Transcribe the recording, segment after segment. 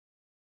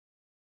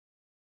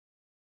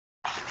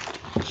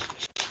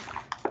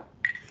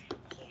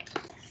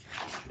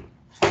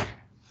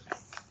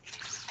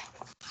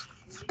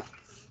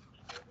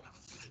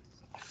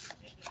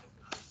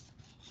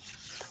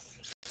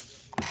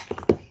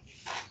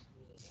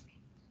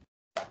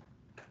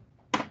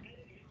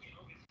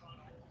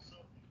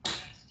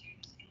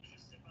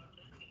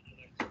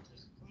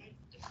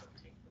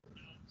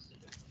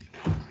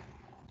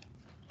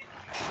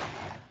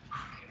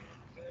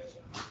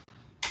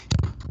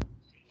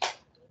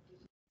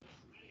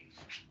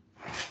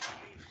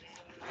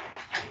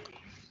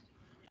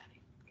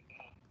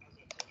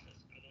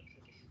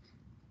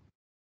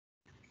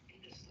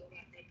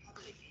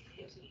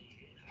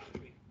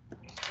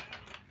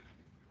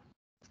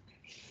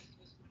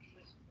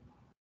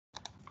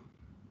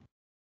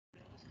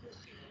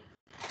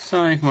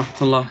Assalamu alaikum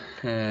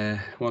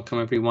warahmatullah. Welcome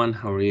everyone.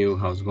 How are you?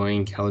 How's it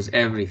going? How's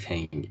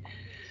everything?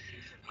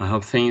 I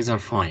hope things are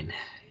fine.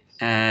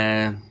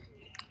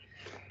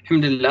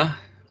 Alhamdulillah,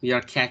 we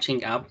are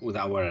catching up with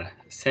our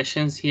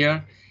sessions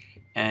here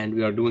and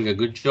we are doing a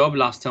good job.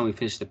 Last time we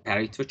finished the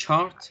Pareto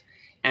chart.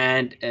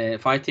 And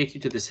if I take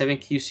you to the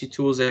 7QC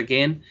tools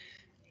again,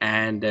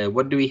 and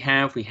what do we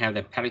have? We have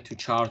the Pareto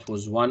chart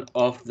was one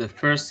of the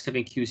first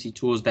 7QC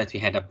tools that we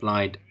had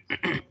applied.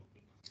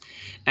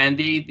 And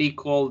they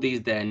call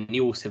these the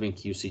new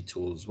 7QC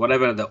tools,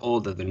 whatever the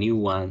older, the new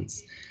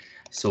ones.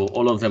 So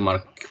all of them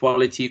are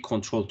quality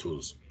control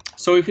tools.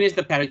 So we finished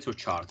the Pareto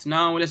chart.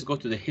 Now let's go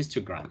to the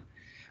histogram.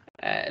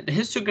 The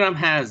histogram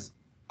has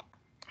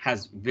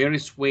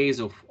various ways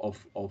of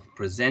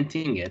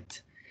presenting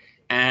it.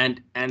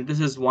 And this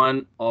is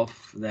one of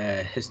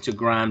the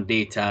histogram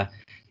data.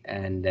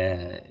 And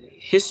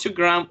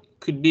histogram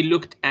could be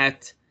looked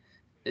at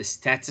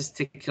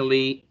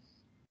statistically,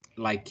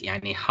 like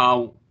yani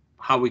how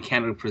we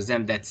can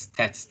represent that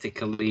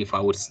statistically, if I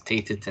would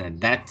state it in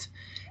that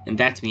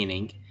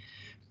meaning,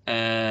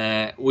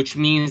 which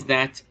means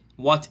that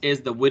what is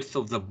the width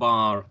of the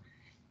bar,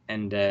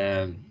 and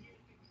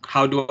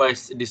how do I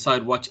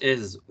decide what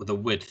is the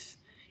width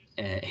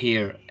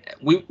here.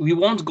 We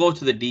won't go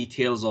to the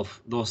details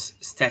of those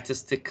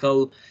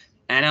statistical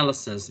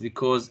analysis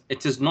because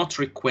it is not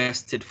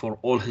requested for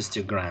all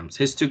histograms.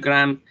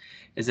 Histogram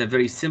is a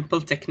very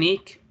simple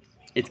technique.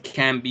 It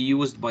can be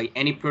used by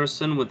any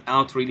person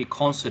without really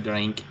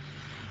considering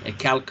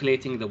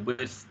calculating the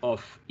width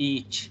of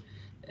each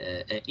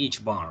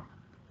bar.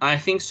 I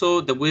think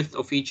so. The width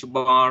of each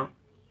bar,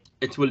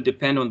 it will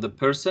depend on the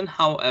person.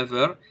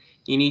 However,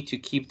 you need to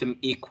keep them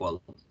equal.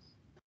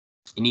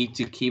 You need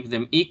to keep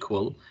them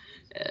equal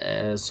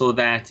so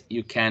that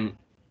you can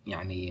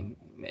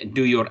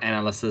do your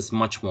analysis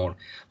much more.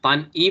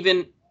 But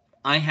even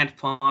I had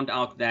found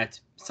out that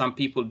some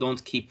people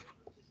don't keep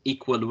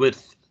equal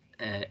width.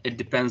 It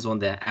depends on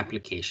the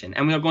application,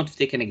 and we are going to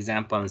take an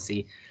example and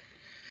see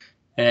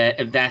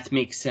if that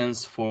makes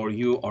sense for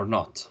you or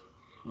not.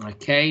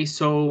 Okay,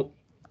 so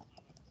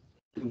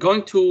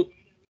going to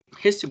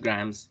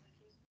histograms.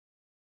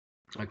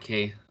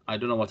 Okay, I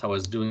don't know what I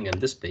was doing on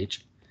this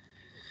page.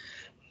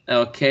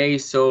 Okay,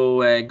 so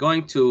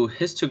going to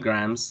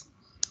histograms.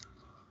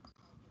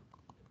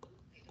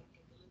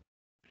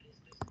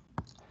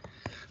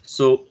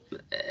 So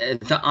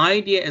the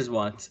idea is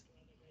what?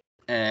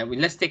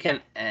 Let's take an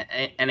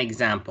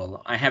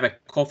example. I have a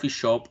coffee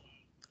shop,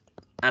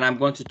 and I'm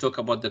going to talk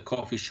about the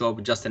coffee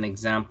shop, just an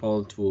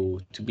example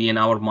to be in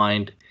our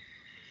mind.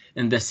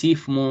 In the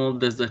Seaf Mall,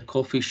 there's a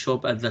coffee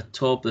shop at the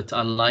top that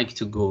I like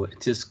to go.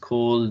 It is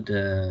called,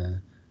 oh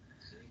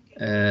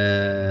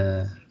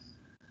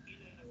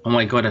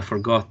my God, I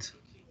forgot.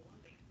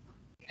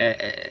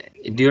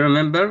 Do you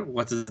remember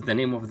what is the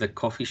name of the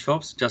coffee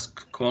shops?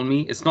 Just call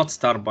me. It's not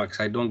Starbucks.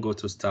 I don't go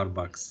to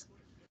Starbucks.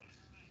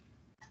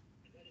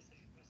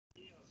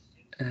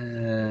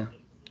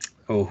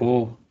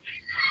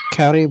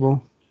 Caribou.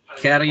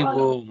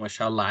 Caribou,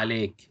 mashallah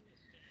عليك.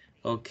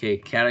 Okay,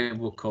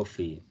 Caribou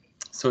Coffee.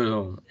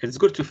 So it's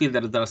good to feel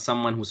that there's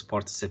someone who's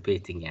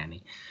participating,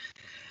 yani.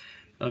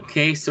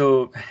 Okay,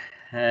 so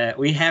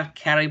we have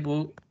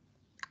Caribou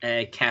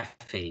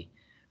Cafe.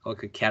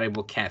 Okay,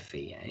 Caribou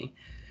Cafe, yani.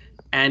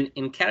 And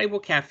in Caribou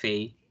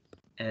Cafe,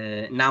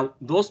 now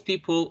those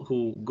people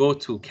who go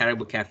to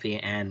Caribou Cafe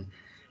and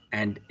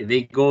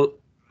they go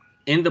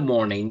in the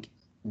morning,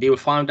 they will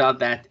find out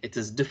that it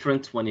is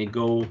different when you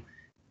go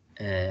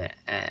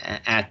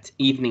at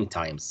evening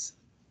times.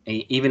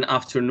 Even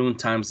afternoon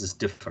times is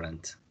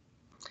different.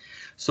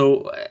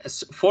 So,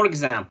 for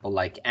example,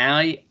 like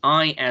I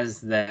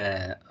as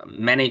the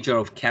manager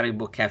of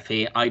Caribou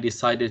Cafe, I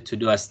decided to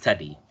do a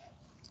study.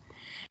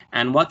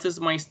 And what is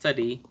my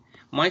study?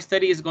 My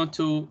study is going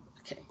to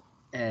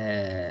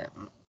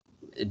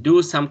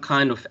do some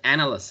kind of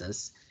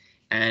analysis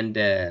and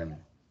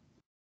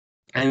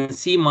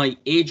see my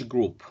age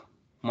group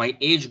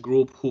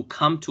who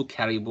come to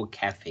Caribou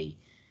Cafe.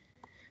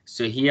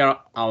 So here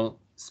I'll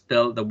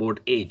spell the word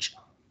age.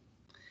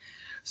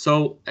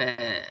 So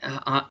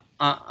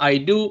I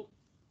do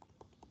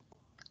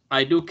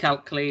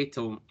calculate,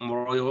 or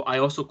I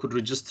also could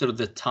register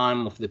the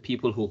time of the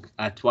people who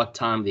at what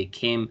time they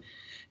came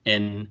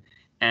in,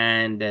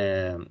 and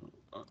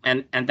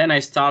then I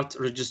start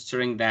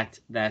registering that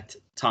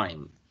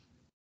time.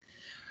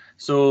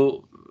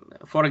 So,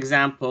 for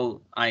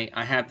example, I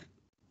have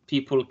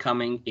people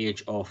coming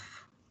age of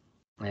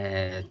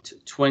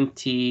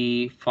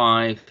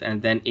 25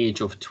 and then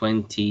age of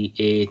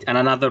 28, and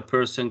another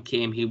person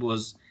came, he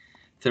was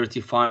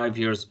 35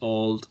 years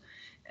old,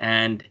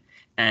 and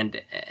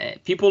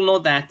people know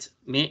that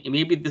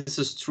maybe this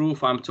is true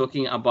if I'm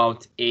talking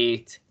about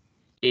 8,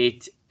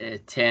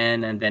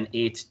 10, and then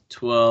 8,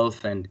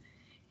 12,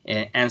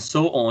 and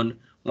so on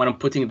when I'm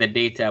putting the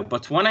data.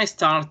 But when I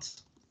start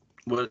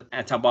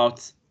at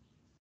about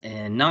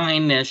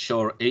 9ish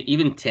or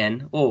even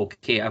 10. Oh,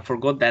 okay, I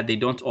forgot that they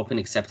don't open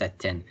except at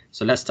 10.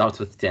 So let's start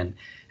with 10.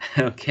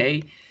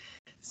 Okay,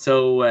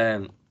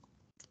 so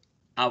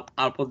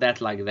I'll put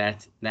that like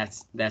that.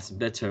 That's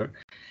better.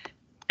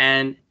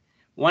 And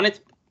when it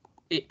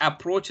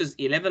approaches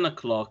 11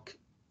 o'clock,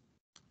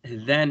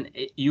 then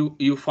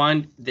you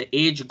find the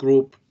age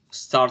group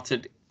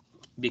started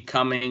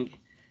becoming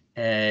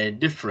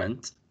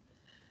different.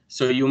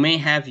 So you may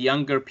have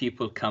younger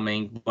people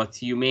coming,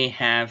 but you may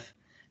have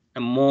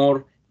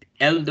more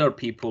elder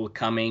people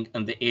coming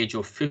on the age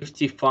of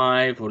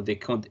 55, or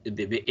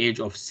the age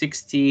of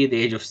 60, the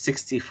age of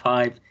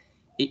 65.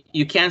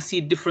 You can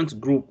see different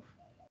group,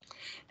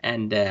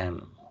 and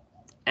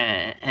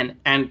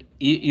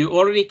you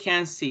already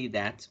can see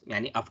that.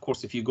 And of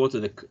course, if you go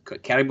to the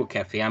Caribou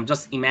Cafe, I'm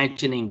just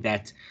imagining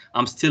that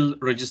I'm still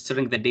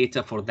registering the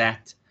data for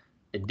that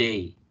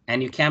day,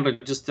 and you can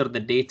register the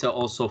data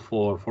also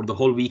for the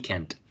whole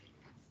weekend.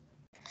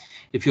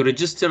 If you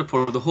register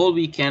for the whole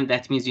weekend,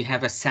 that means you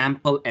have a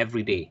sample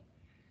every day.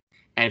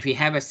 And if you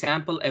have a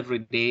sample every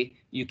day,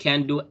 you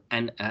can do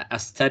a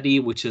study,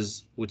 which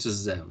is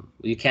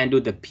you can do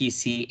the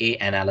PCA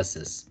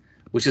analysis,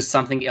 which is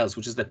something else,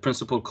 which is the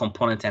principal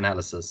component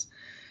analysis.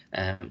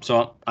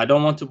 So I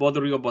don't want to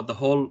bother you about the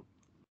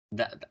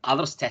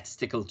other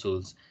statistical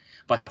tools,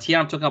 but here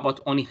I'm talking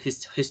about only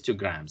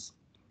histograms.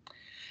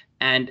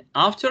 And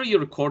after you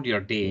record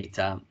your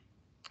data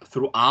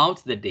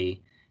throughout the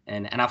day,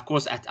 and of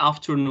course at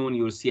afternoon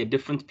you'll see a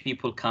different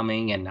people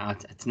coming, and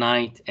at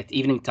night, at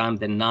evening time,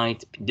 the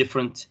night,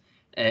 different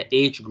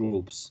age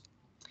groups.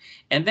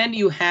 And then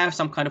you have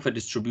some kind of a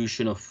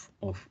distribution of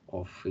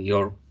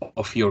your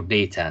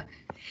data.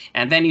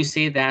 And then you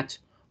say that,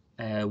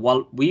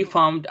 well, we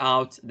found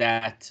out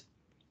that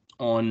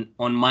on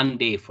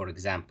Monday, for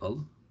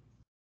example,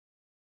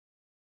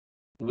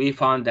 we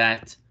found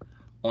that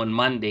on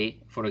Monday,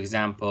 for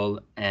example,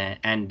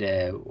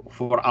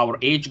 for our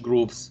age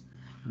groups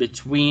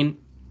between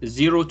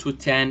 0 to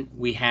 10,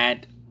 we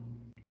had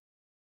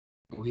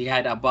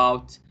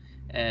about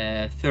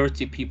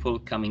 30 people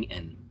coming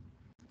in,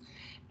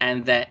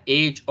 and the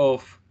age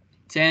of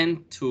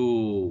 10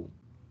 to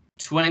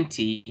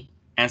 20,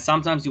 and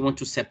sometimes you want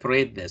to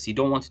separate this. You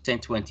don't want 10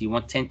 20, you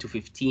want 10 to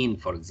 15,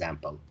 for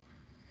example.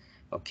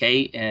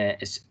 Okay,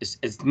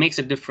 it makes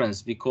a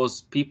difference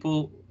because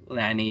people,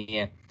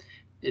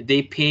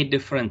 they pay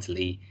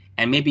differently,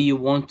 and maybe you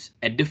want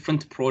a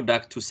different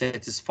product to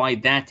satisfy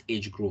that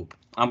age group.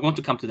 I'm going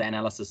to come to the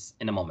analysis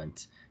in a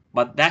moment,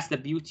 but that's the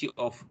beauty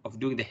of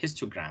doing the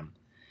histogram.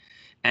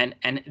 And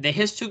the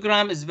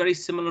histogram is very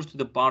similar to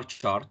the bar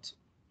chart,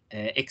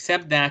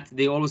 except that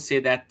they always say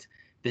that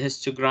the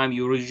histogram,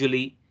 you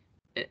usually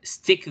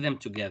stick them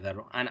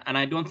together, and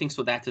I don't think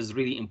so. That is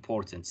really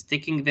important.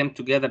 Sticking them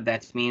together,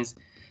 that means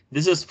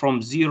this is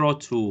from 0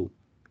 to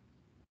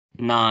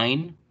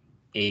 9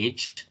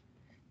 age,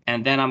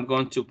 and then I'm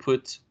going to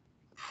put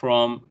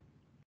from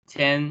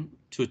 10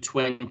 to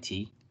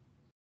 20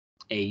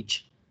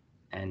 age,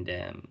 and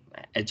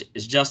it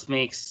just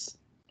makes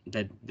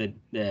the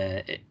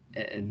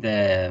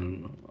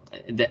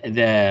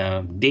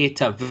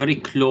data very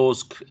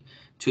close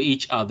to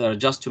each other,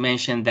 just to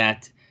mention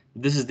that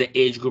this is the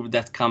age group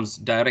that comes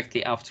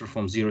directly after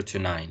from 0 to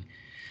 9.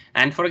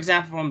 And for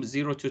example, from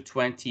 0 to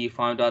 20, you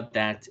found out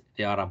that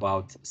there are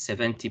about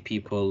 70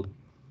 people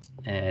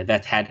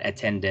that had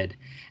attended.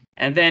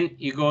 And then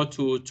you go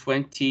to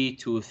 20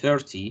 to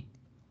 30,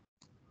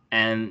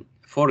 and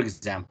for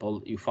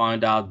example, you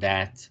find out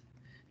that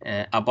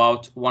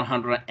about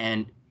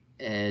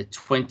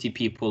 120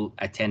 people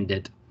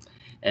attended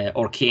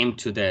or came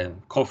to the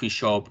coffee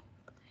shop.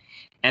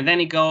 And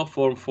then you go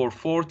for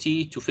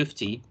 40 to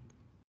 50.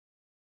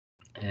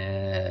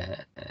 I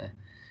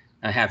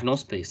have no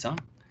space, huh?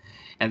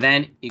 And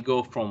then you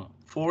go from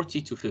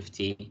 40 to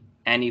 50,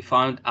 and you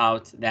found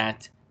out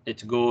that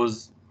it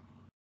goes,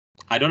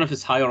 I don't know if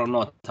it's higher or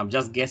not, I'm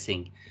just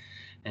guessing.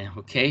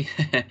 Okay,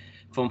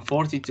 from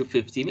 40 to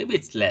 50, maybe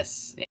it's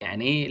less.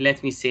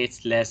 Let me say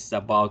it's less,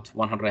 about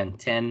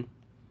 110.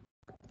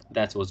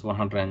 That was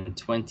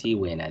 120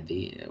 when at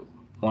the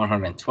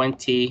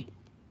 120.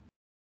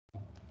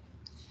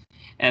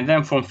 And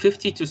then from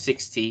 50 to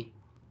 60,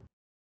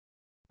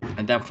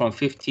 and then from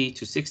 50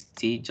 to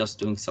 60, just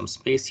doing some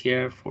space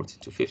here, 40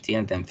 to 50,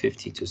 and then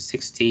 50 to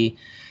 60.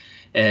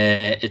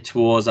 It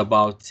was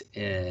about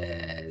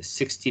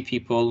 60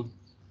 people.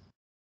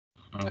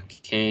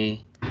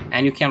 Okay,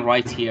 and you can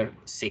write here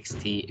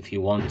 60 if you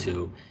want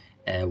to,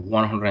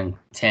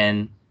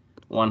 110,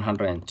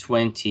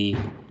 120,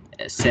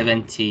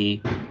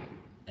 70,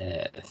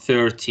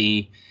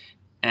 30,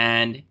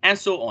 and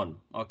so on.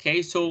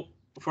 Okay, so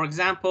for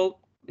example,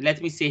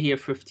 let me say here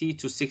 50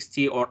 to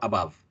 60 or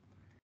above.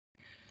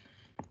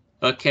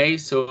 Okay,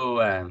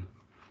 so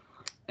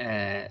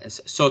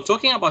so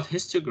talking about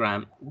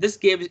histogram, this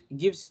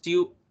gives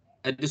you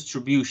a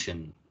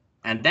distribution,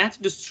 and that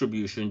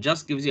distribution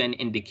just gives you an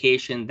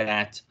indication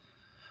that,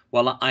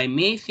 well, I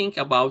may think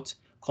about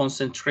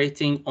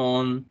concentrating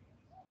on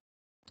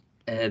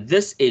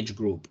this age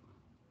group.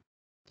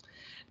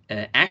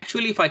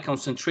 Actually, if I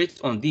concentrate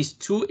on these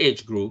two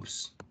age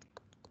groups,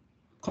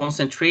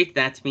 concentrate,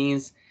 that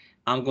means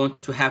I'm going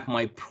to have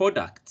my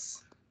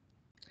products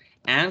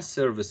and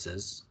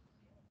services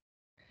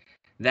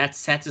that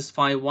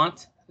satisfy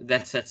what?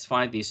 That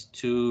satisfy these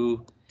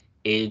two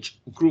age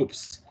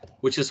groups,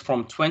 which is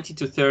from 20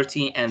 to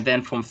 30, and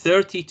then from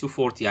 30 to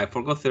 40. I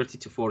forgot 30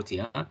 to 40,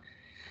 huh?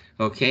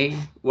 Okay,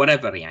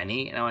 whatever,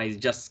 يعني. Now I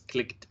just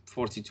clicked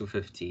 40 to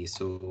 50,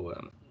 so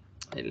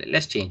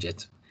let's change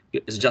it.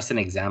 It's just an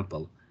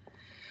example.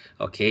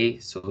 Okay,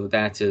 so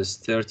that is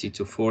 30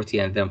 to 40,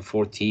 and then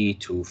 40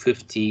 to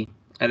 50,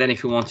 and then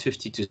if you want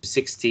 50 to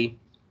 60,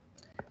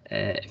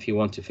 if you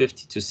want to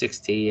 50 to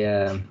 60,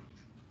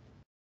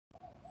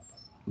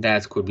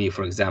 that could be,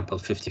 for example,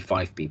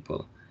 55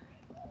 people.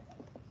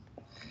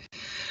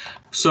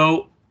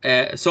 So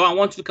I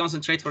want to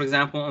concentrate, for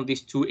example, on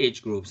these two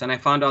age groups, and I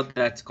found out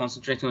that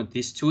concentrating on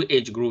these two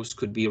age groups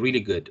could be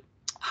really good.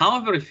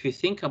 However, if you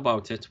think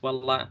about it,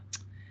 well,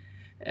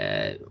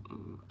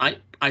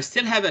 I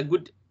still have a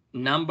good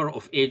number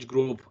of age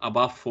group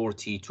above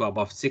 40 to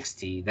above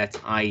 60 that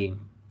I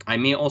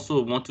may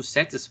also want to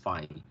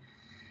satisfy.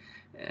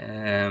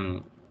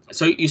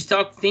 So you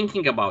start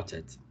thinking about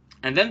it,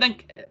 and then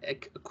a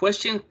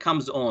question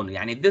comes on.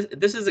 Yani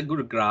this is a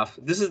good graph.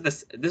 This is the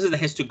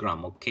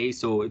histogram. Okay,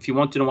 so if you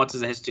want to know what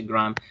is a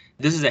histogram,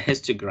 this is a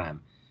histogram.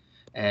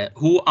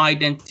 Who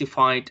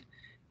identified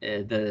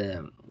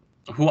the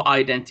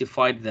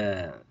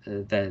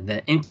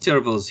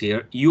intervals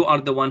here? You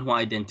are the one who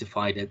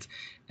identified it.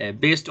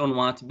 Based on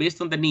what?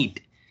 Based on the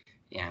need.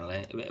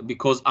 Yeah,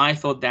 because I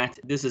thought that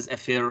this is a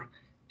fair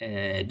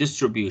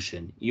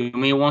distribution. You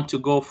may want to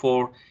go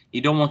for,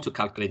 you don't want to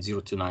calculate 0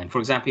 to 9. For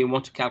example, you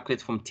want to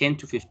calculate from 10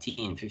 to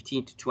 15,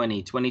 15 to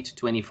 20, 20 to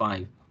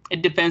 25.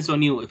 It depends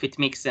on you if it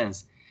makes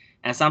sense.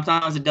 And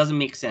sometimes it doesn't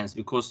make sense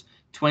because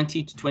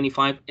 20 to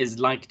 25 is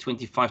like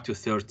 25 to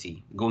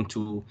 30 going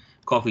to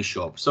coffee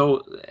shop.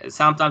 So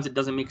sometimes it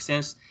doesn't make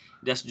sense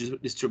just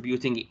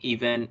distributing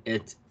even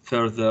it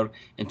further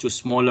into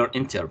smaller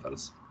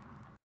intervals.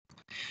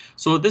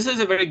 So this is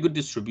a very good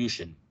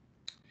distribution.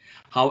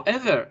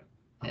 However,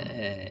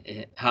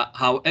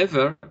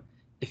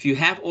 if you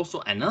have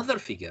also another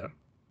figure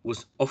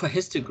of a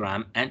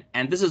histogram,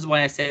 and this is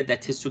why I said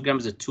that histogram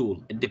is a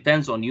tool. It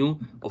depends on you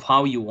of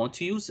how you want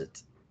to use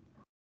it.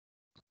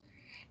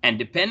 And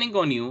depending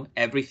on you,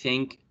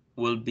 everything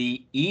will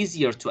be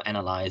easier to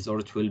analyze or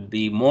it will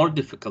be more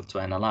difficult to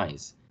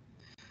analyze.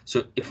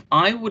 So if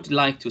I would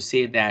like to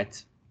say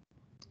that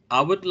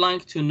I would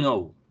like to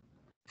know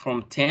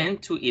from 10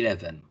 to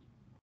 11.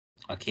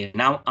 Okay,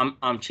 now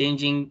I'm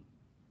changing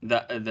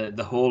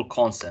the whole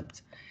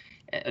concept.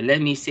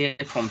 Let me say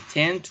from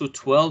 10 to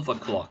 12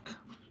 o'clock.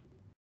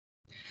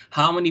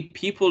 How many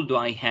people do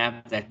I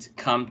have that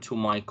come to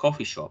my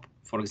coffee shop?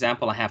 For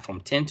example, I have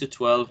from 10 to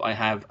 12, I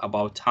have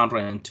about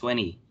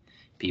 120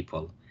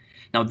 people.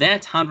 Now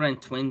that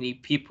 120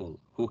 people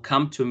who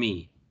come to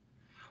me,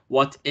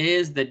 what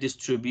is the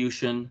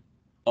distribution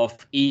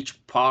of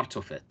each part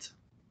of it?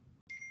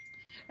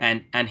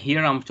 And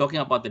here I'm talking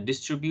about the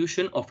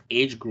distribution of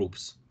age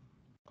groups.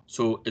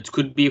 So it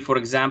could be, for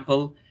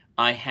example,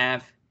 I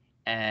have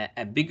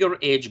a bigger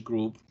age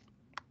group.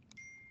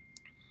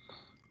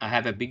 I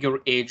have a bigger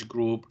age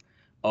group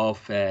of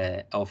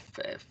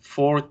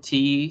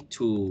 40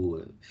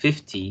 to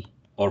 50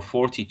 or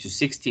 40 to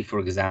 60, for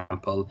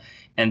example,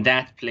 in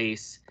that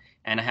place,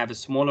 and I have a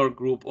smaller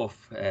group of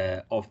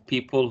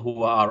people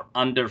who are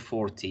under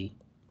 40,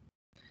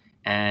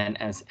 and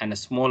a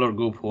smaller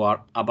group who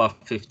are above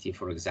 50,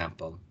 for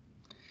example.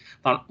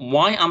 But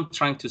why I'm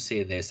trying to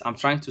say this? I'm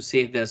trying to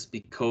say this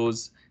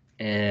because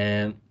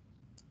it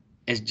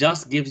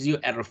just gives you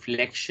a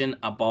reflection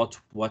about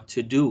what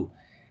to do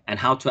and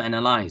how to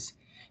analyze.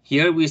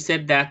 Here we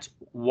said that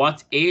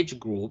what age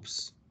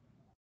groups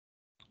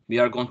we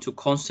are going to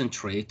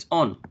concentrate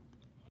on.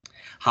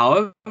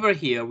 However,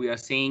 here we are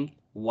saying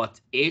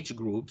what age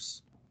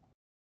groups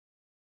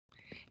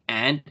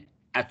and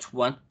at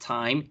what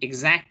time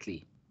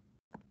exactly.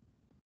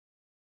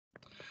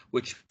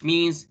 Which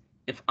means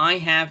if I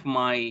have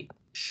my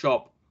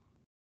shop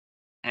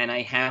and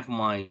I have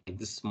my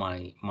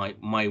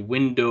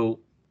window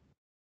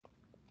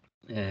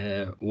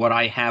where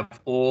I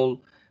have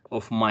all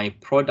of my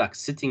products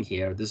sitting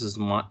here. These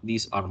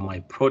are my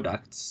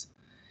products.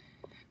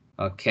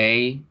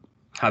 Okay,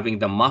 having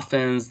the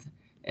muffins,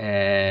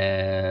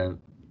 the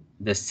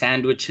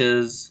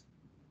sandwiches,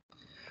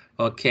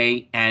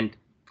 okay, and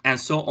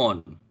so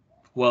on.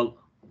 Well,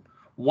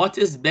 what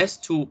is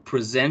best to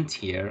present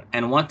here,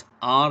 and what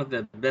are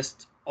the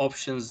best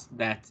options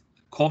that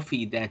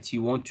coffee that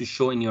you want to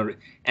show in your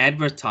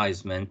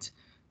advertisement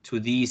to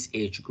these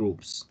age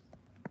groups?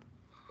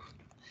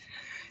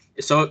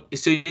 So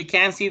you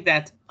can see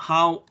that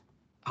how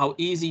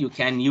easy you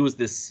can use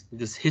this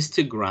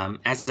histogram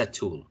as a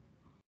tool,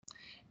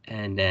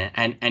 and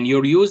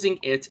you're using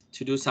it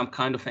to do some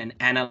kind of an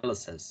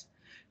analysis,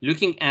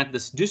 looking at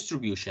this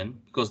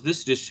distribution, because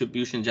this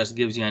distribution just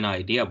gives you an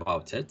idea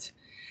about it,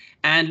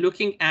 and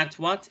looking at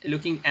what?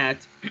 Looking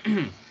at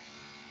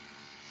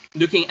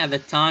looking at the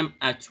time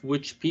at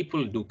which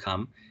people do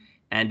come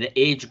and the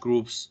age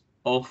groups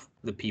of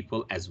the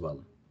people as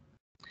well.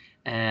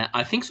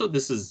 I think so.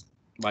 This is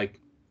like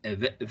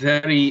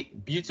very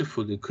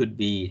beautiful. It could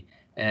be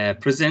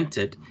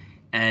presented,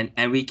 and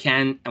we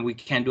can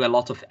do a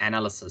lot of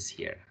analysis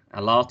here,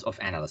 a lot of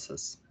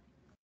analysis.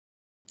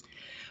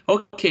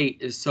 Okay,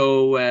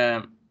 so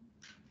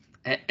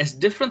it's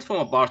different from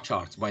a bar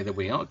chart, by the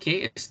way.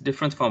 Okay, it's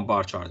different from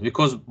bar chart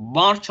because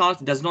bar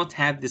chart does not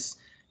have this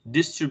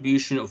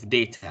distribution of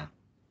data.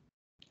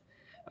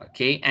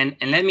 Okay, and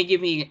let me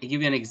give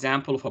you an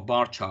example of a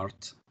bar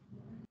chart.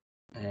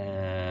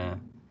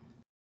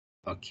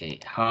 Okay,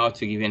 how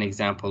to give you an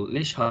example?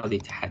 ليش هذه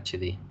تحت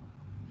كذي؟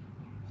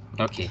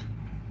 Okay,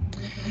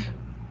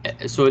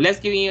 so let's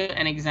give you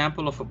an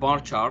example of a bar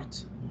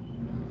chart.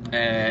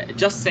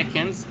 Just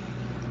seconds.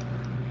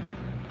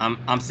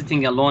 I'm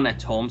sitting alone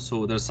at home,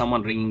 so there's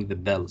someone ringing the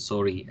bell.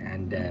 Sorry,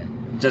 and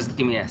just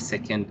give me a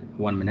second,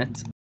 1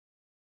 minute.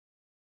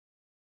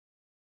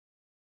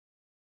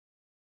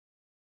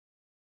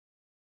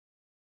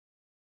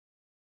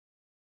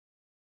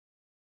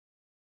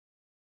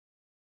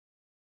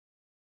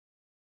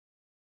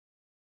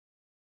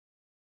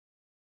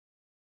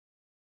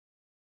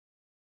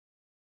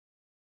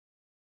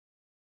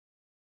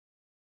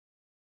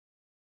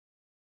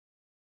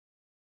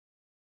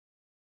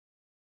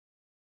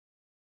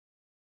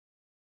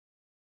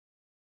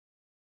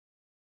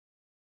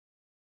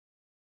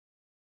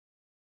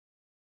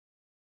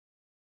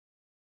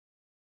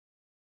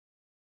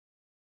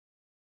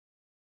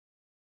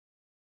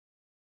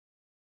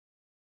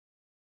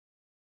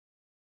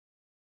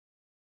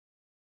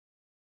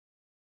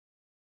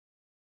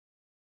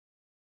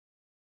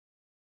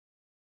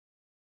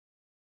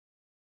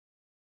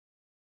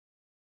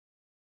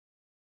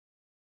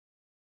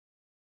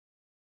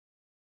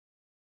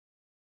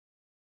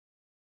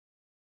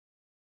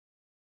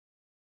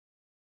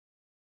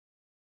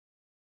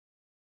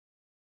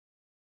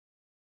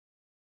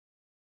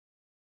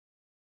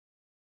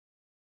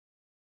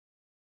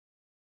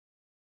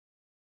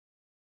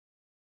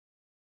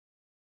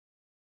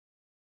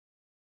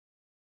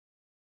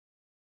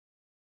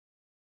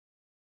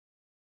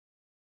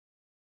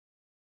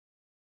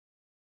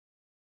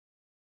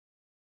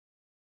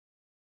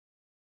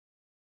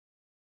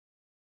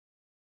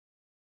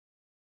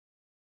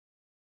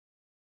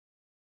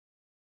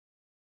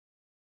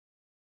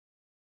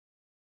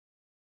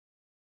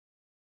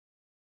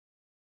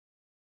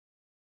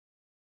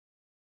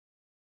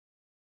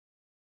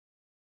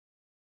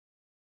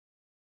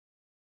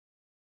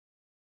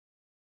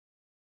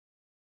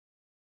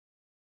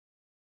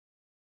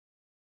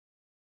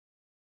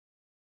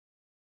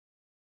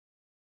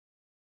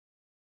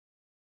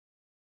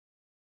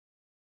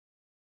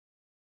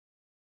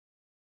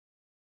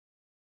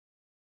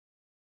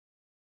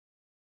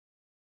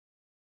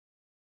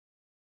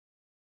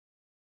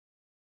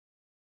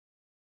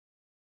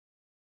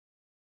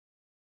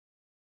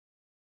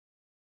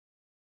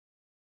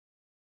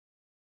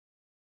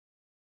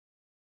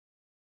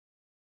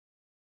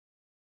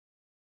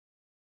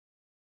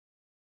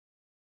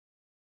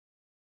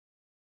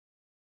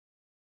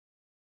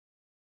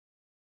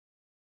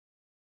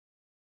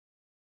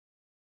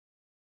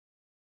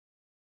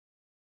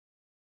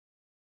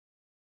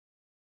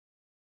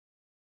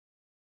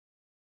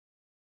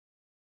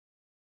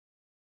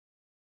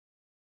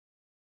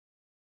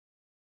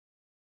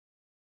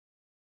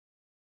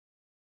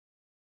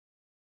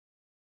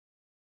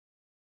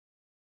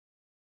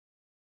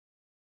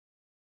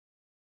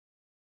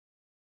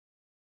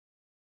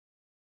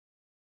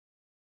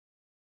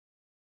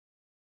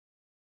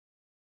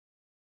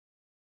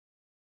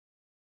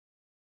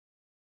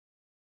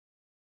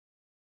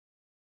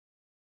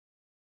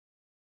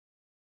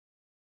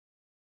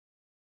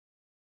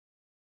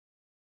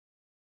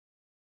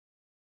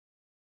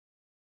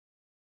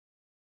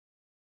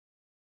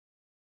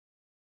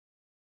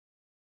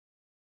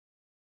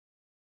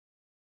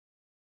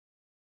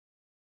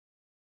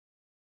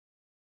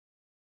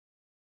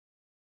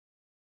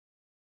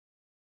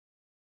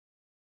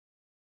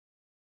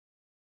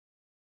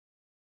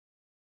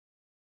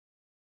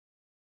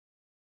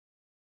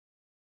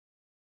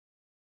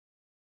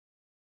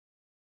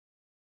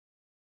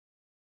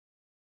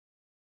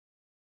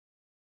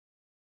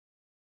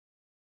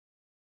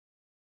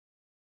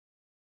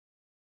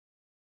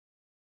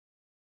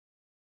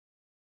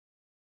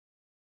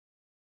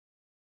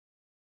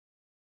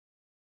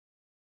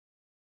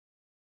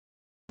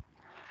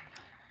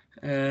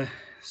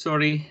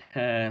 Sorry,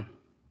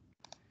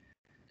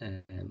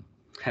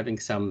 having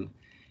some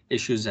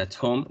issues at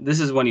home. This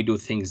is when you do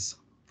things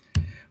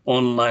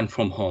online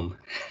from home.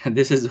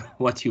 This is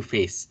what you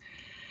face.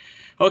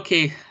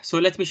 Okay, so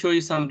let me show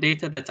you some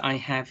data that I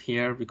have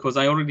here because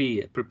I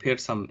already prepared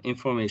some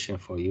information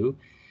for you.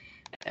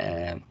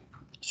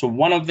 So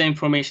one of the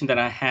information that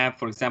I have,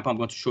 for example, I'm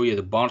going to show you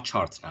the bar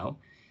chart now.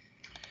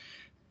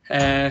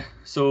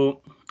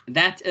 So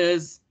that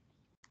is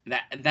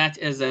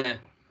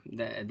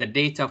the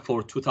data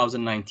for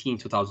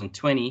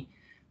 2019-2020,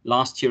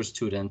 last year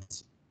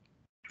students,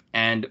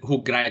 and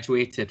who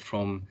graduated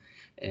from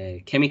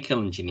chemical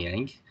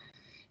engineering.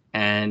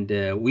 And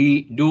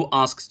we do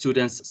ask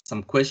students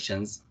some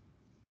questions.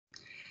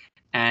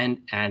 And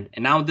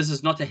now this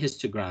is not a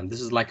histogram.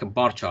 This is like a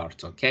bar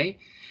chart, okay?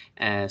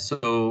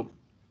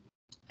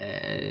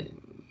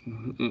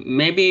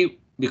 Maybe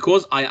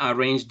because I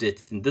arranged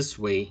it in this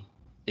way,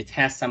 it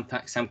has some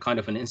kind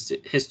of an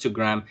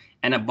histogram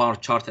and a bar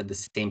chart at the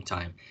same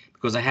time,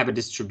 because I have a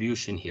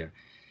distribution here.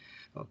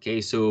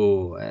 Okay,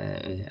 so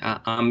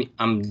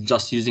I'm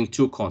just using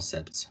two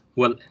concepts.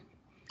 Well,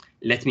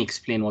 let me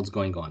explain what's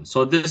going on.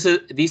 So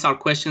these are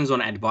questions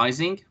on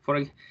advising,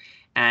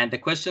 and the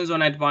questions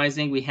on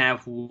advising, we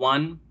have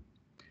one.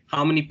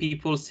 How many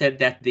people said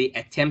that they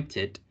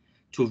attempted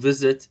to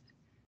visit?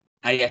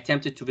 I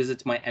attempted to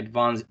visit my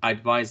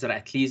advisor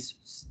at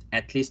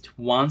least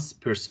once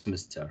per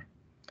semester.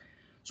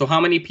 So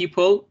how many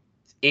people?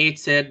 8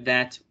 said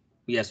that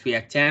yes, we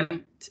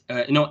attempt.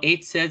 No,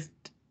 8 said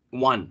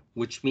 1,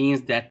 which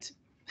means that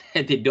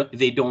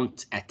they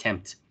don't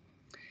attempt.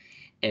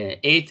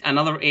 8,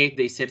 another 8,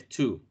 they said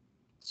 2.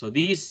 So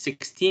these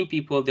 16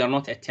 people, they are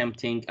not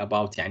attempting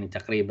about يعني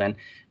تقريبا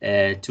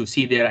to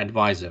see their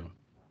advisor.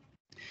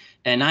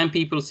 9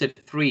 people said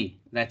 3.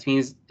 That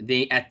means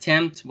they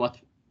attempt, but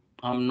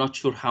I'm not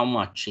sure how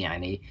much.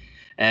 يعني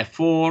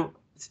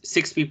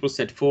 6 people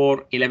said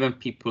 4. 11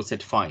 people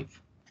said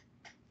 5.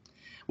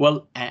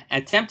 Well,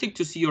 attempting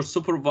to see your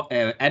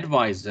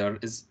advisor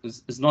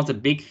is not a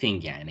big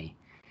thing. يعني.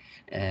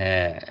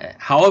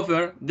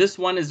 However, this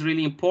one is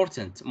really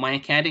important. My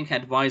academic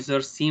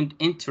advisor seemed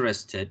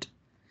interested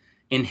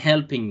in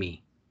helping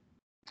me.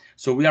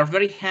 So we are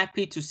very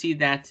happy to see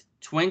that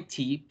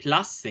 20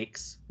 plus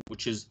 6,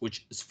 which is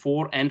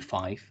 4 and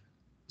 5,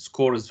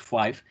 score is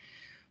 5.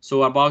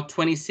 So about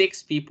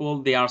 26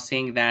 people, they are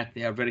saying that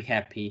they are very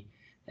happy.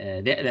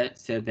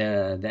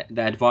 The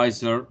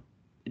advisor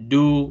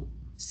do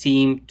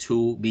seem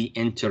to be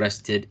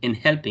interested in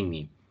helping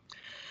me.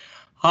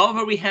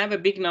 However, we have a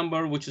big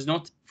number, which is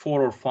not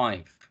 4 or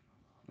 5,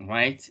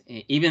 right?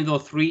 Even though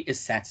 3 is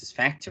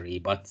satisfactory,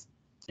 but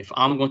if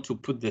I'm going to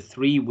put the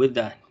 3 with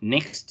the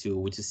next 2,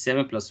 which is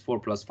 7 plus 4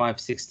 plus 5,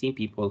 16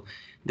 people,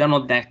 they're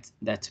not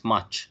that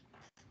much.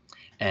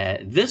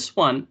 This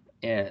one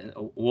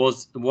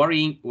was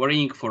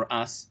worrying for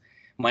us.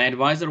 My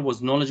advisor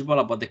was knowledgeable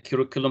about the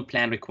curriculum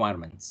plan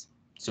requirements.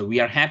 So we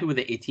are happy with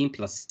the 18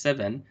 plus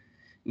 7,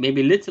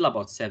 maybe little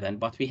about 7,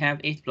 but we have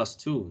 8 plus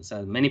 2.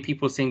 So many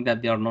people think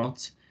that they are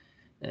not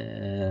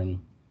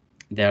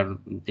they're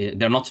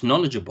not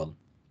knowledgeable.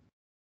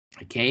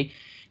 Okay,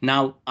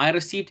 now I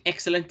received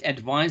excellent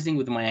advising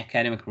with my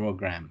academic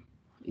program.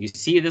 You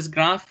see this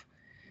graph?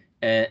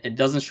 It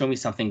doesn't show me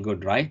something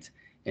good, right?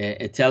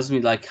 It tells me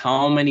like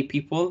how many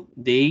people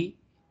they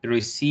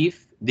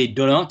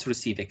do not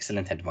receive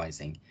excellent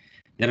advising.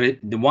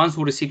 The ones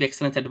who receive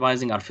excellent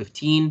advising are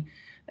 15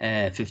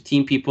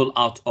 people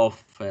out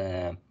of,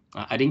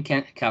 I didn't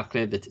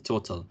calculate the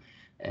total,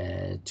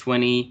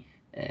 20,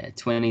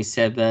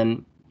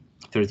 27,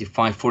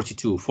 35,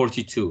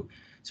 42.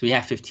 So we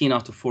have 15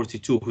 out of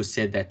 42 who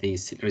said that they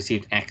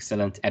received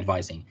excellent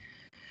advising.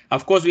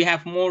 Of course, we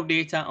have more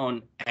data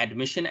on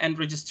admission and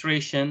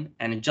registration.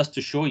 And just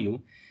to show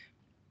you,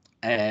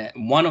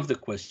 one of the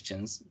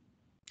questions,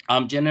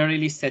 I'm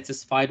generally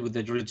satisfied with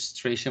the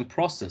registration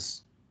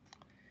process.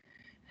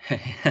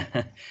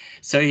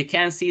 So you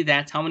can see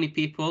that how many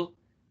people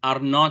are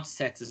not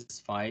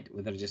satisfied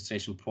with the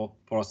registration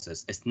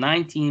process. It's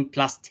 19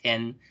 plus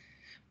 10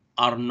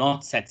 are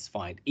not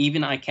satisfied.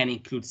 Even I can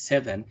include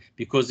 7,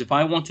 because if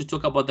I want to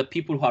talk about the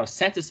people who are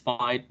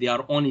satisfied, there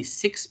are only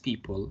 6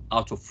 people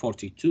out of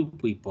 42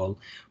 people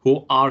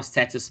who are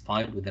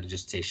satisfied with the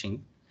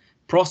registration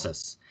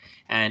process.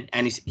 And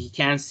you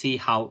can see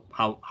how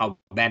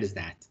bad is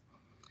that.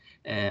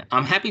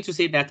 I'm happy to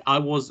say that I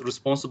was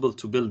responsible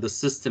to build the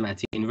system at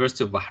the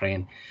University of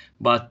Bahrain,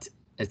 but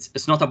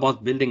it's not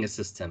about building a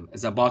system.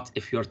 It's about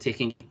if you're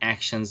taking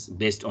actions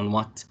based on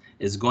what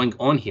is going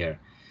on here,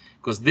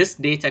 because this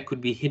data could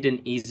be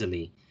hidden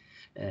easily.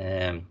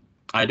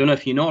 I don't know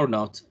if you know or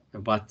not,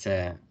 but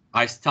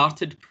I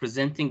started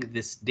presenting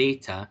this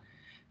data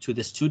to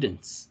the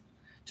students,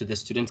 to the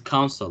student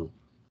council,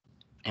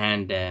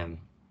 and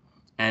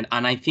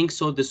I think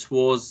so. This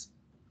was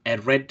a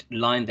red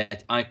line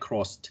that I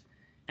crossed,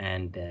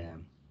 and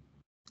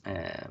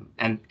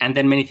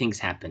then many things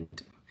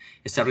happened.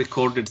 It's a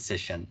recorded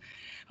session.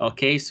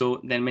 Okay, so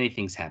then many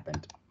things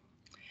happened.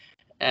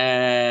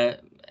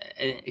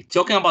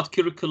 Talking about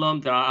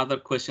curriculum, there are other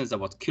questions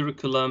about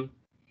curriculum,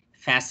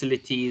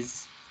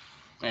 facilities,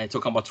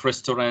 talking about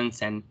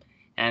restaurants, and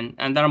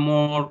there are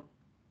more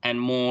and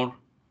more.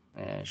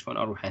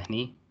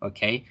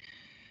 Okay,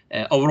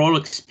 overall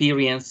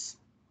experience.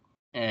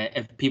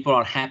 If people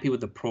are happy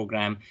with the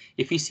program,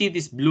 if you see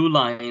these blue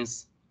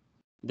lines,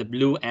 the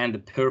blue and the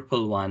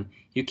purple one,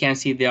 you can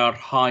see they are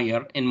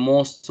higher in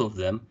most of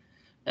them,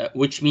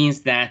 which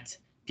means that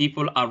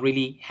people are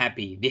really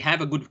happy. They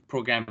have a good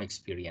program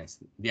experience.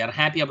 They are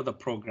happy about the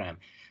program,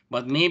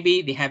 but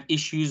maybe they have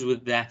issues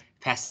with the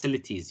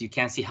facilities. You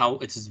can see how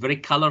it is very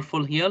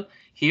colorful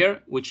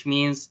here, which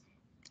means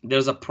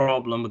there's a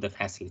problem with the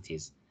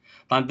facilities.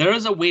 But there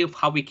is a way of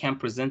how we can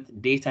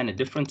present data in a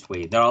different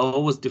way. There are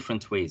always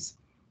different ways.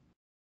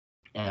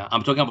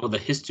 I'm talking about the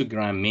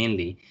histogram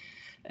mainly,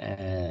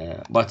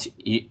 but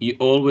you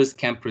always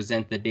can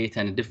present the data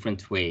in a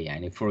different way.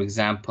 And for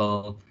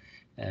example,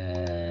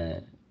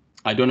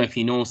 I don't know if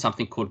you know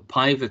something called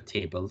pivot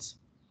tables.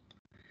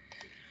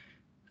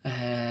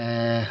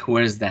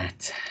 Where is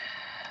that?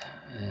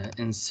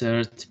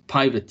 Insert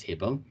pivot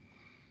table.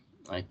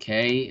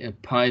 Okay, a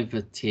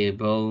pivot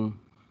table.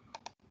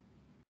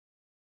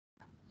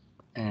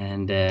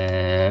 And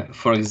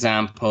for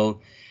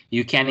example,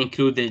 you can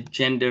include the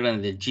gender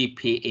and the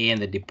GPA and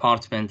the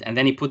department, and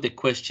then you put the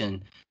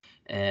question,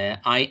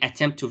 I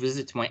attempt to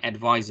visit my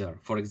advisor,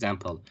 for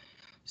example.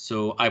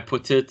 So I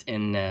put it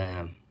in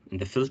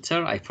the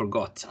filter. I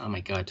forgot. Oh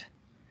my God.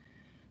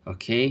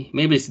 Okay,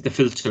 maybe it's the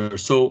filter.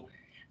 So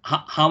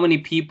how many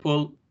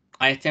people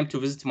I attempt to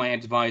visit my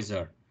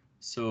advisor?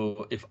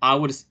 So if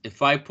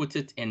I put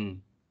it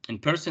in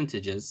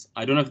percentages,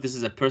 I don't know if this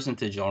is a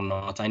percentage or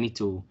not. I need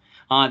to.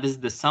 This is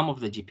the sum of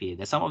the GPA.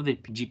 The sum of the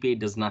GPA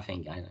does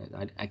nothing.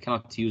 I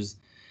cannot use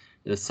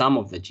the sum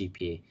of the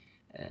GPA.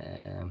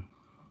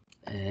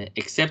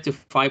 Except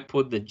if I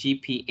put the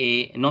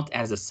GPA not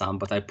as a sum,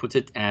 but I put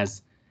it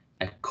as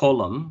a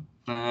column,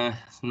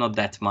 not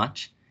that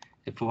much.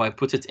 If I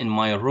put it in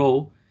my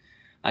row,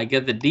 I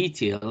get the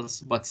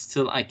details, but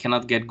still I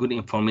cannot get good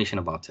information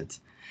about it.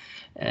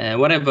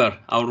 Whatever,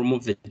 I'll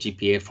remove the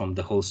GPA from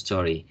the whole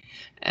story.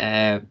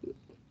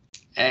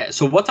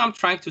 So what I'm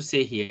trying to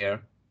say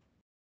here,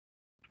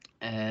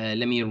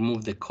 let me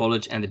remove the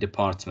college and the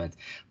department.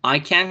 I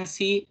can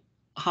see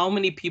how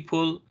many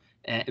people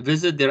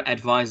visit their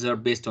advisor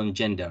based on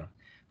gender.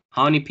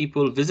 How many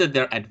people visit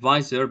their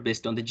advisor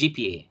based on the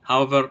GPA.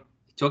 However,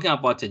 talking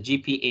about a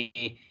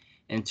GPA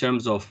in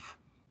terms of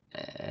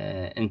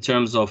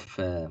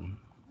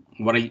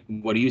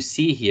what you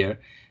see here,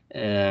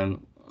 in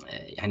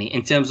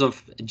terms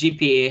of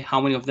GPA, how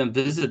many of them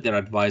visit their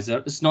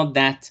advisor? It's not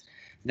that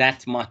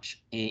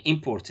much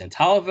important.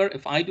 However,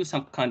 if I do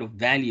some kind of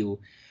value,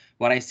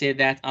 what I say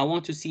that I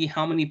want to see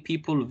how many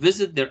people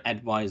visit their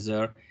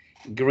advisor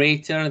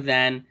greater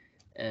than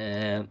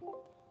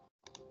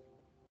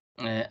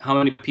how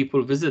many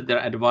people visit their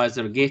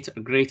advisor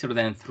greater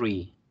than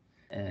 3.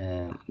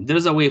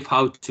 There's a way of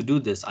how to do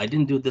this. I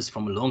didn't do this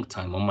from a long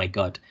time. Oh my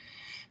God.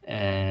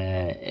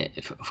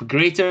 If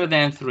greater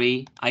than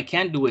 3, I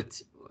can do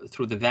it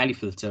through the value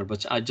filter,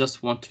 but I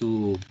just want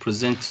to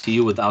present to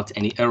you without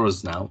any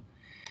errors now.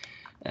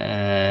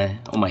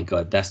 Oh my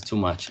God, that's too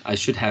much. I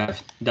should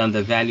have done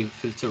the value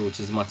filter, which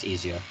is much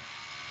easier.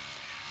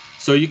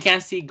 So you can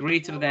see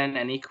greater than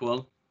and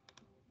equal.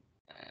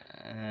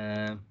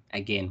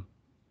 Again,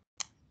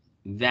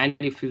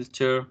 value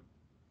filter,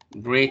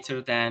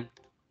 greater than,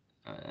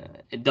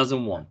 it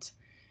doesn't want.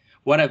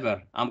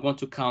 Whatever, I'm going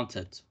to count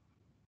it.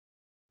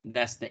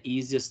 That's the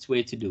easiest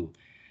way to do.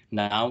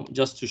 Now,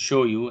 just to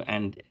show you,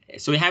 and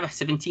so we have a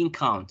 17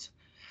 count.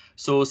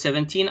 So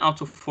 17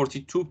 out of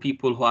 42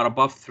 people who are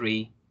above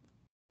 3,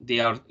 they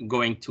are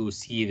going to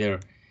see their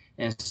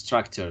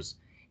instructors.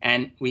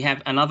 And we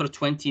have another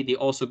 20, they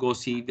also go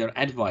see their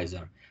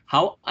advisor.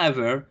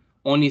 However,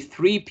 only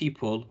 3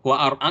 people who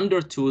are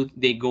under 2,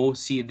 they go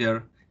see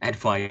their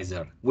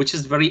advisor, which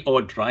is very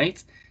odd,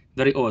 right?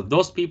 Very odd.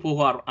 Those people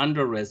who are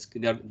under risk,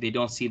 they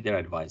don't see their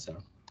advisor.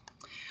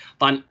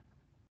 But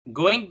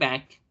going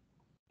back,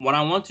 what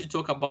I want to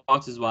talk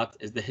about is what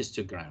is the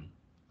histogram.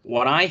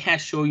 What I have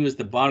shown you is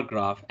the bar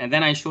graph, and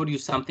then I showed you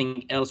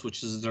something else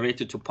which is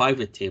related to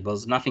pivot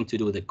tables, nothing to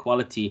do with the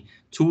quality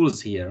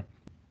tools here.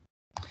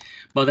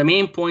 But the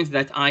main point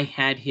that I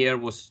had here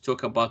was to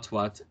talk about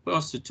what?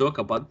 Was to talk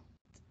about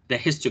the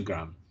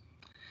histogram.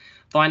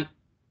 But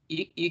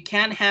you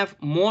can have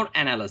more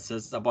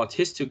analysis about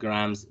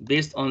histograms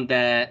based on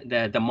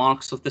the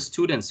marks of the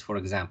students, for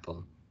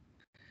example.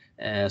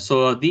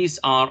 So these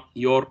are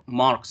your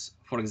marks,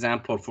 for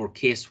example, for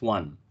case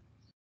 1.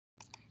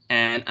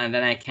 And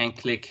then I can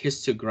click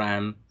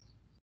histogram,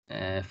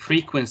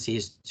 frequency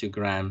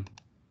histogram.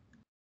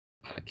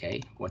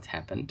 Okay, what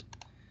happened?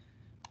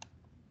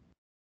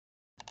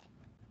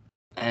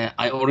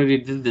 I already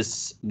did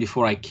this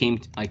before I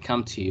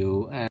come to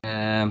you.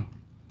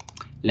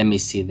 Let me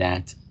see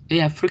that.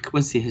 Yeah,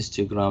 frequency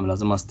histogram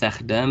لازم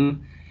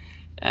استخدم.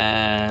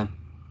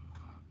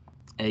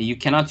 You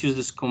cannot use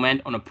this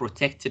command on a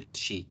protected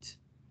sheet.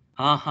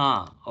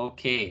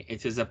 Okay,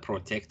 it is a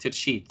protected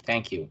sheet.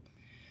 Thank you.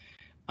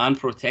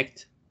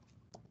 Unprotect.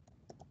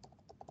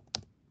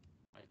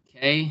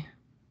 Okay.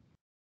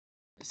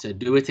 So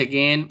do it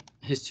again.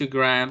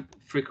 Histogram,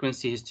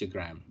 frequency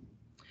histogram.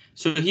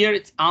 So here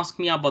it's asked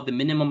me about the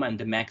minimum and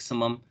the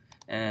maximum,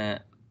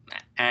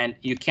 and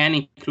you can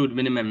include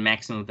minimum and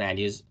maximum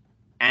values.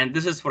 And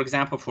this is, for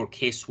example, for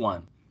case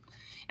 1.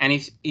 And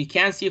if you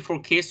can see for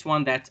case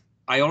 1 that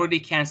I already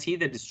can see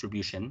the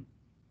distribution.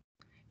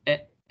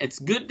 It's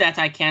good that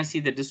I can see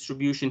the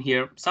distribution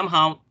here.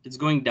 Somehow it's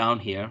going down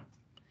here.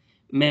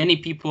 Many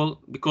people,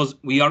 because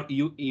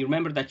you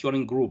remember that you're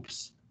in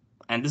groups,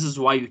 and this is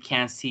why you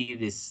can see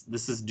this.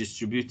 This is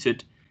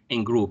distributed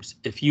in groups.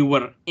 If you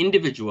were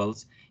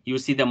individuals, you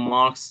see the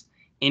marks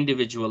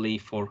individually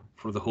for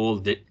the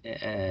whole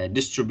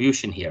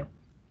distribution here.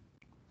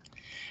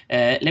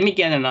 Let me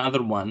get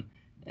another one.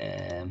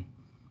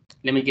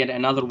 Let me get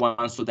another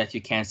one so that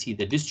you can see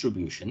the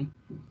distribution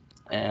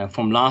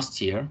from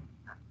last year.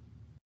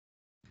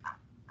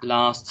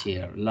 Last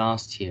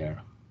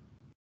year.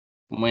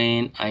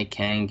 When I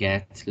can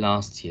get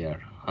last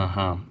year.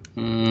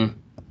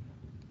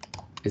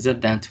 Is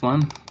it that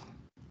one?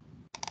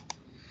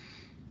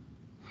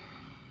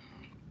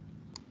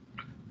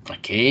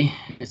 Okay,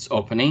 it's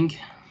opening.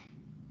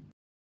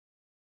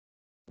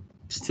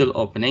 Still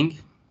opening.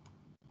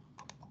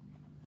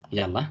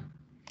 Yalla.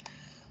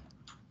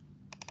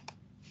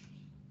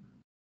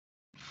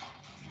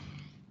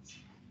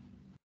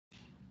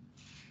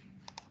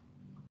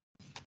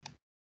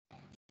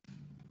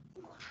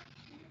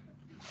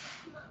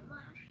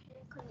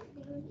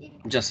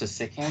 Just a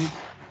second.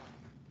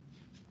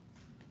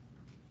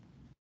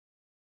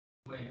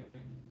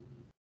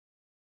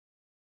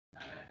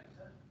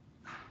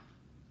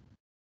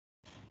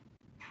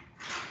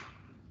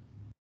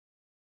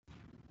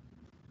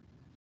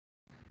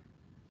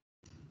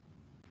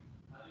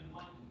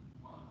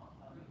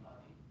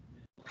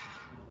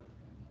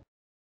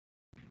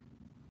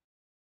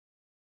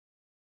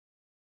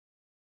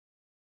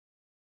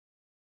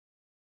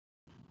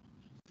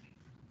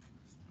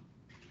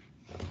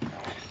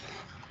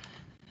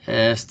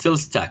 Still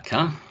stuck,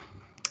 huh?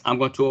 I'm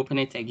going to open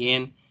it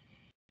again.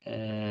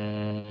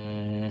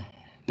 Let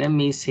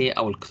me say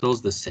I will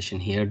close this session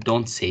here.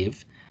 Don't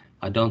save.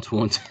 I don't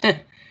want to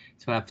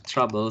have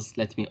troubles.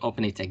 Let me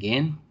open it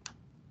again.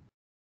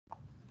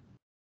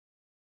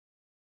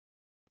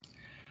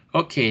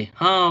 Okay.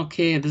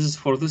 Okay. This is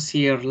for this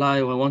year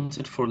live. I want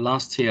it for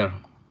last year.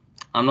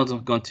 I'm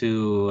not going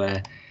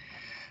to.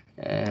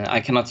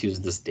 I cannot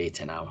use this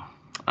data now.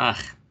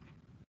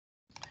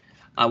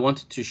 I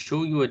wanted to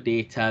show you a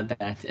data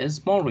that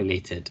is more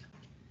related,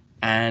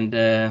 and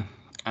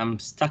I'm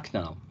stuck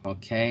now.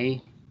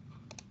 Okay.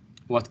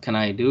 What can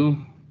I do?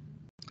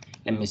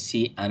 Let me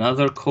see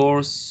another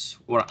course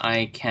where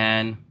I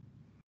can.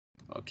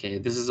 Okay,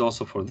 this is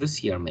also for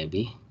this year,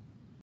 maybe.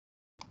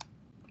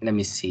 Let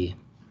me see.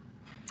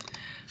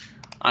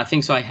 I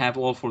think so. I have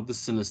all for this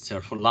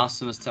semester. For last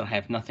semester, I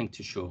have nothing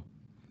to show.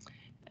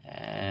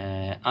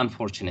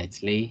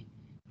 Unfortunately.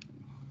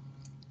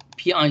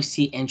 PIC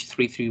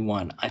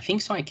CHENG460. I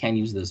think so. I can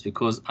use this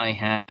because I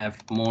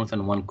have more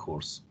than one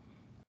course.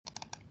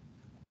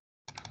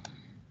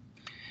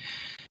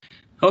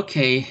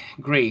 Okay,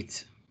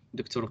 great.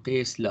 Dr.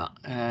 Qais, لا.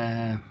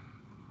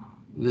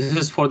 This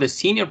is for the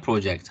senior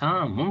project.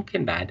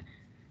 ممكن بعد.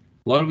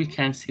 Well, we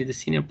can see the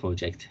senior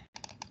project.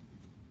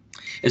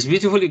 It's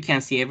beautiful. You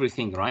can see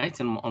everything,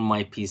 right? On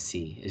my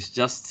PC. It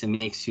just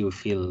makes you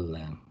feel.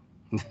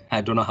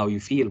 I don't know how you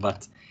feel,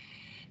 but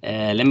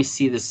let me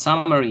see the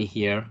summary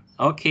here.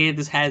 Okay,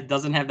 this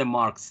doesn't have the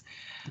marks.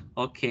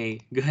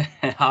 Okay, good.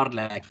 Hard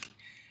luck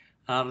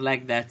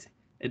that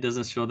it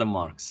doesn't show the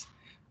marks.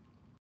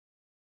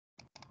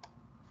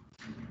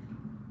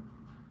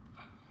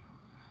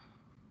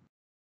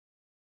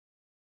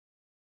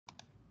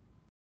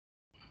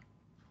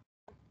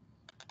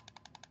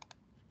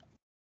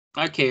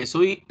 Okay,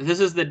 so this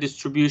is the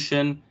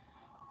distribution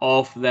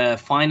of the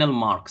final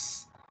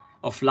marks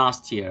of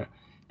last year.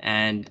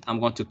 And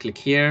I'm going to click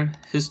here,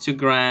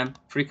 histogram,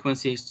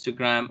 frequency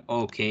histogram.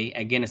 Okay,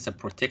 again, it's a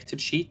protected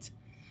sheet.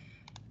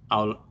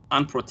 I'll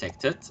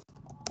unprotect it.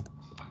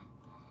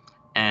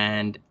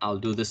 And I'll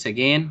do this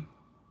again.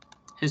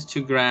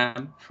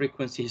 Histogram,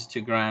 frequency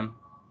histogram.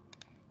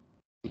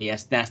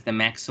 Yes, that's the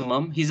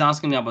maximum. He's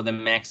asking me about the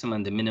maximum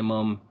and the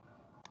minimum.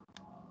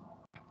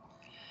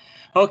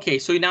 Okay,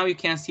 so now you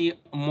can see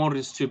a more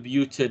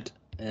distributed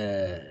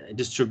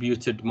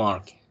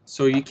mark.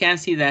 So you can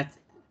see that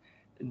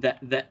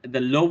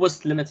the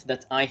lowest limit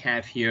that I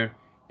have here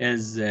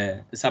is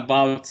it's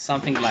about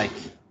something like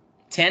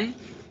 10.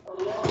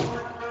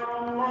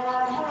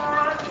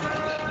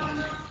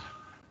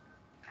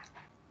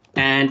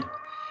 And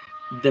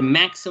the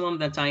maximum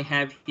that I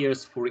have here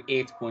is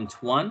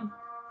 48.1.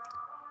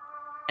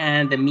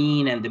 And the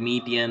mean and the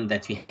median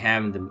that we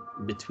have in the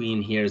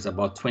between here is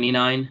about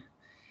 29.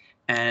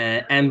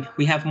 And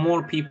we have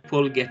more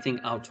people getting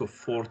out of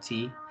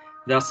 40.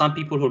 There are some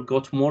people who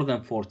got more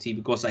than 40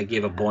 because I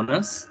gave a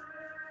bonus.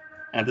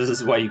 And this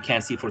is why you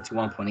can see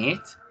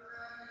 41.8.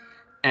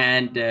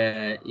 And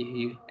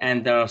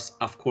there's,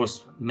 of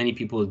course, many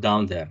people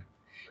down there.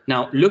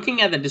 Now,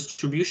 looking at the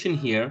distribution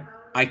here,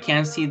 I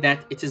can see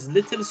that it is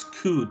little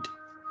skewed,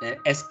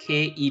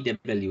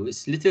 SKEW.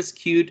 It's little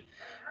skewed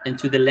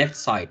into the left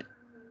side.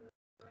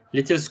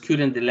 Little skewed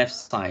in the left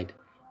side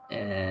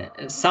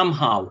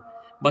somehow.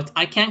 But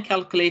I can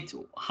calculate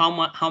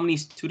how many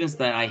students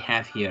that I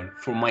have here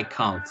for my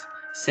count.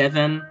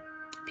 7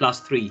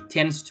 plus 3,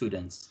 10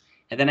 students.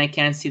 And then I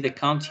can see the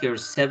count here,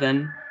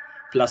 7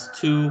 plus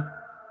 2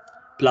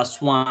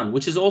 plus 1,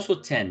 which is also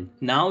 10.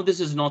 Now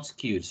this is not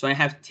skewed. So I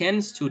have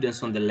 10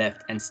 students on the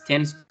left and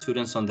 10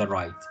 students on the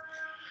right.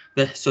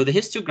 So the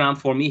histogram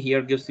for me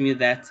here gives me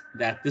that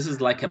this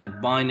is like a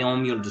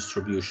binomial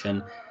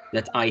distribution.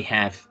 that I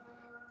have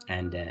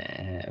and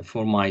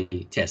for my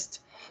test.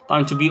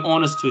 And to be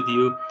honest with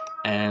you,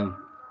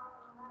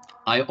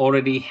 I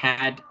already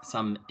had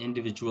some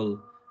individual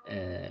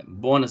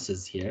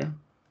bonuses here.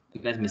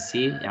 Let me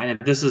see. And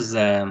this is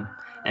a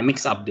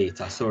mix-up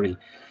data, sorry.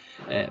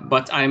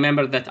 But I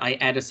remember that I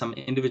added some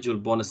individual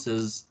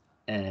bonuses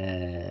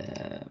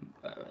and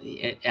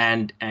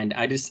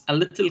I did a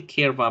little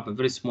curve up, a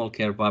very small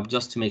curve up,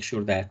 just to make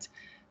sure that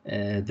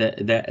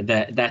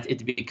that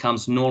it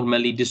becomes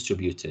normally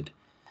distributed.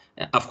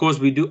 Of course,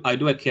 I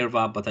do a curve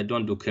up, but I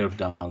don't do curve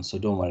down, so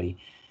don't worry.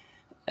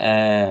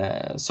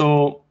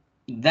 So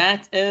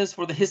that is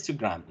for the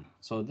histogram.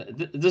 So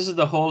this is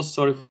the whole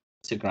story for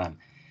histogram.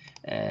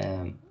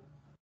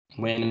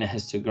 When a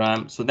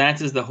histogram. So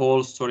that is the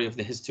whole story of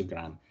the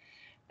histogram.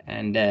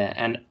 And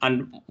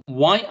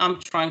why I'm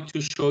trying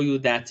to show you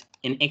that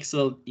in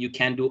Excel you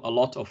can do a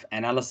lot of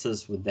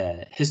analysis with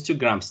the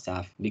histogram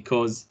stuff,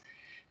 because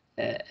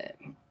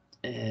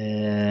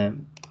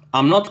I'm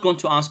not going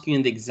to ask you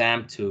in the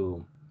exam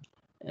to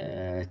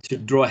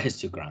draw a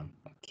histogram,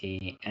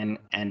 okay, and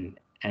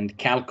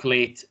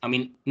calculate. I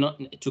mean,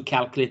 not to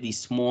calculate these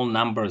small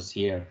numbers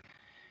here.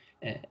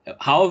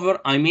 However,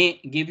 I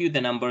may give you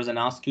the numbers and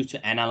ask you to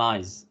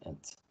analyze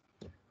it.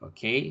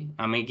 Okay,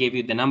 I may give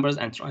you the numbers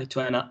and try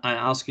to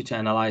ask you to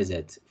analyze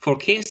it. For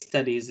case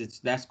studies,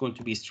 that's going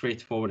to be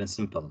straightforward and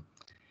simple.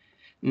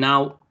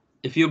 Now,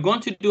 if you're going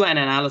to do an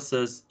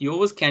analysis, you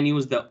always can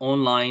use the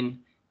online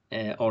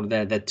or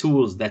the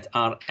tools that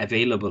are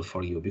available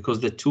for you, because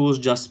the tools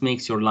just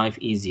makes your life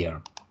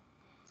easier.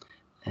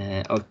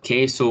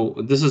 Okay, so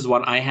this is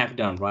what I have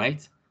done,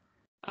 right?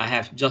 I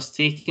have just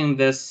taken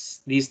these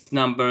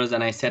numbers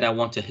and I said I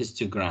want a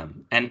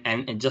histogram, and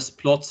it just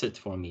plots it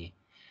for me.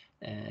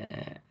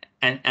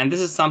 And this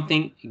is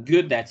something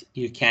good that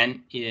you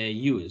can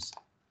use.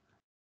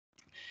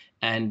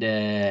 And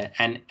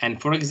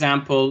for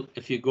example,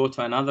 if you go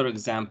to another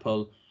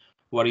example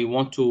where you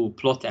want to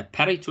plot a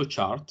Pareto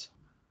chart,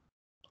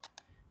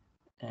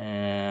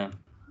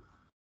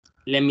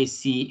 let me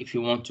see if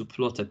you want to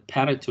plot a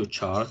Pareto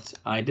chart.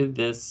 I did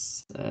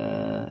this.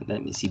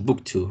 Let me see,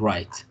 book 2,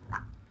 right?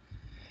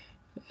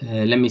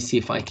 Let me see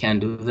if I can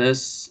do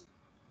this.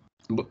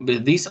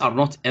 But these are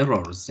not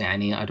errors.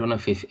 I don't know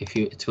if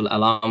it will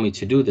allow me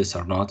to do this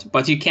or not.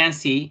 But you can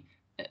see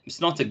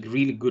it's not a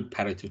really good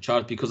Pareto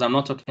chart, because I'm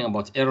not talking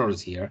about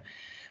errors here.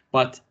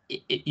 But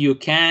you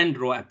can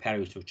draw a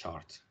Pareto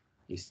chart.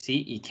 You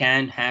see, you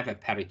can have a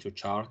Pareto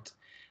chart,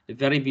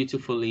 very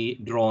beautifully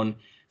drawn,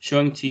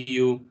 showing to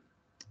you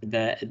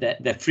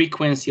the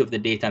frequency of the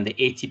data and the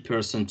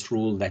 80%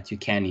 rule that you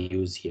can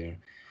use here.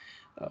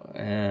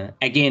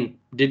 Again,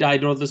 did I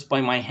draw this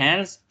by my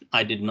hands?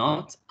 I did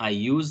not. I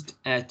used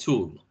a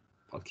tool.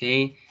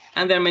 Okay,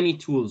 and there are many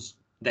tools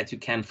that you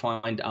can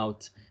find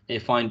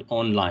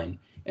online.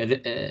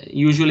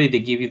 Usually they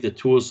give you the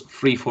tools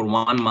free for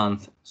 1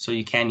 month, so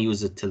you can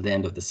use it till the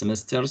end of the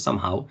semester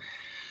somehow.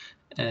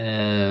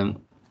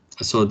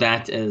 So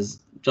that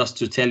is just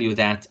to tell you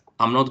that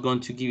I'm not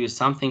going to give you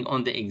something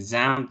on the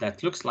exam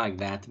that looks like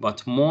that,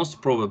 but most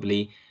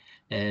probably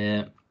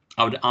I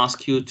would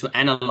ask you to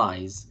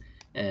analyze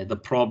the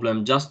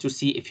problem just to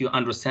see if you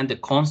understand the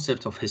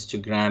concept of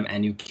histogram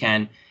and you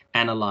can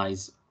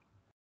analyze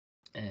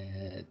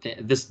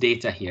this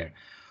data here.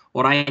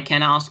 Or I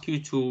can ask you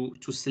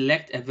to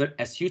select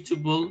a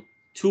suitable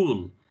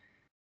tool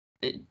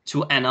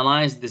to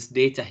analyze this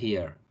data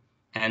here,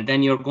 and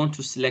then you're going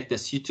to select a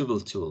suitable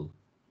tool.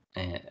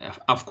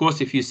 Of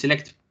course, if you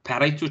select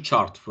Pareto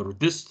chart for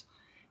this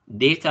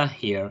data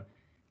here,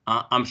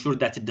 I'm sure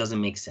that it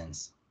doesn't make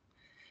sense.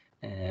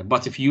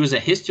 But if you use a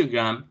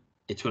histogram,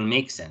 it will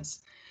make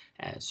sense.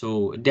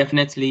 So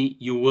definitely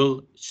you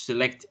will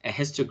select a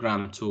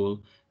histogram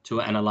tool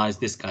to analyze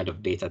this kind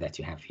of data that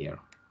you have here.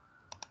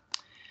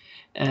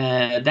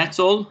 That's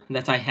all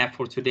that I have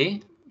for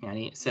today.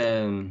 It's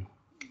a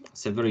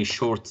very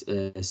short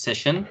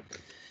session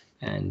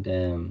and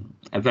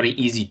a very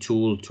easy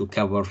tool to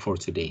cover for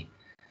today.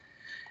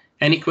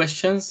 Any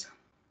questions?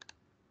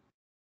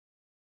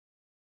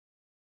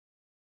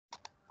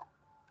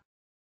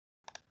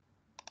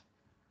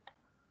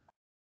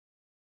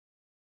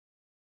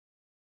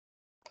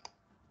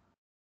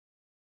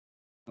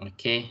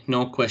 Okay,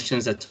 no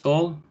questions at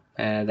all.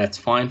 That's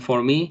fine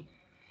for me.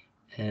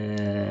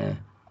 I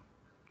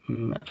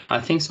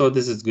think so.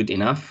 This is good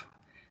enough.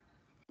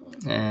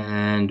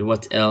 And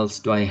what else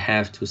do I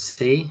have to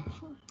say?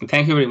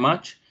 Thank you very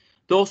much.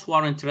 Those who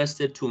are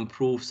interested to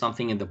improve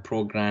something in the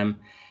program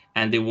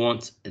and they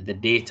want the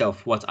data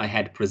of what I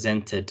had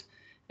presented,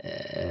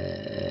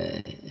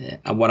 in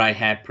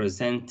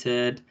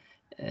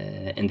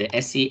the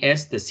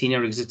SES, the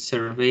Senior Exit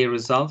Survey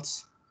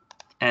results,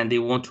 and they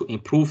want to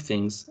improve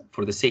things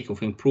for the sake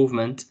of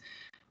improvement,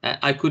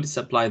 I could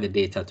supply the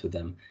data to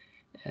them.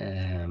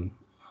 I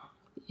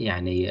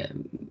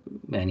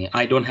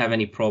don't have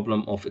any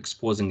problem of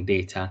exposing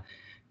data,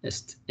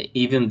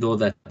 even though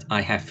that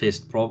I have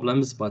faced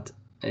problems, but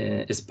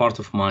it's part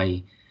of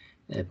my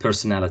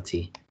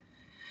personality.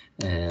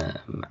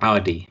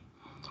 Audi,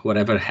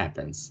 whatever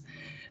happens.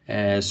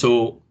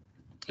 So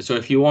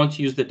if you want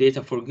to use the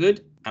data for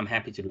good, I'm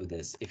happy to do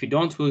this. If you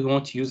don't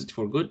want to use it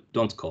for good,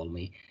 don't call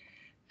me.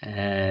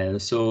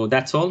 So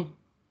that's all.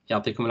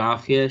 يعطيكم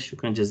العافية.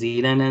 شكرا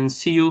جزيلا, and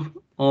see you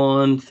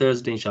on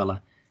Thursday إن شاء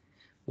الله.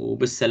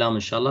 وبالسلام إن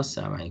شاء الله.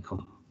 السلام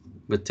عليكم.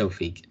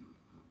 بالتوفيق.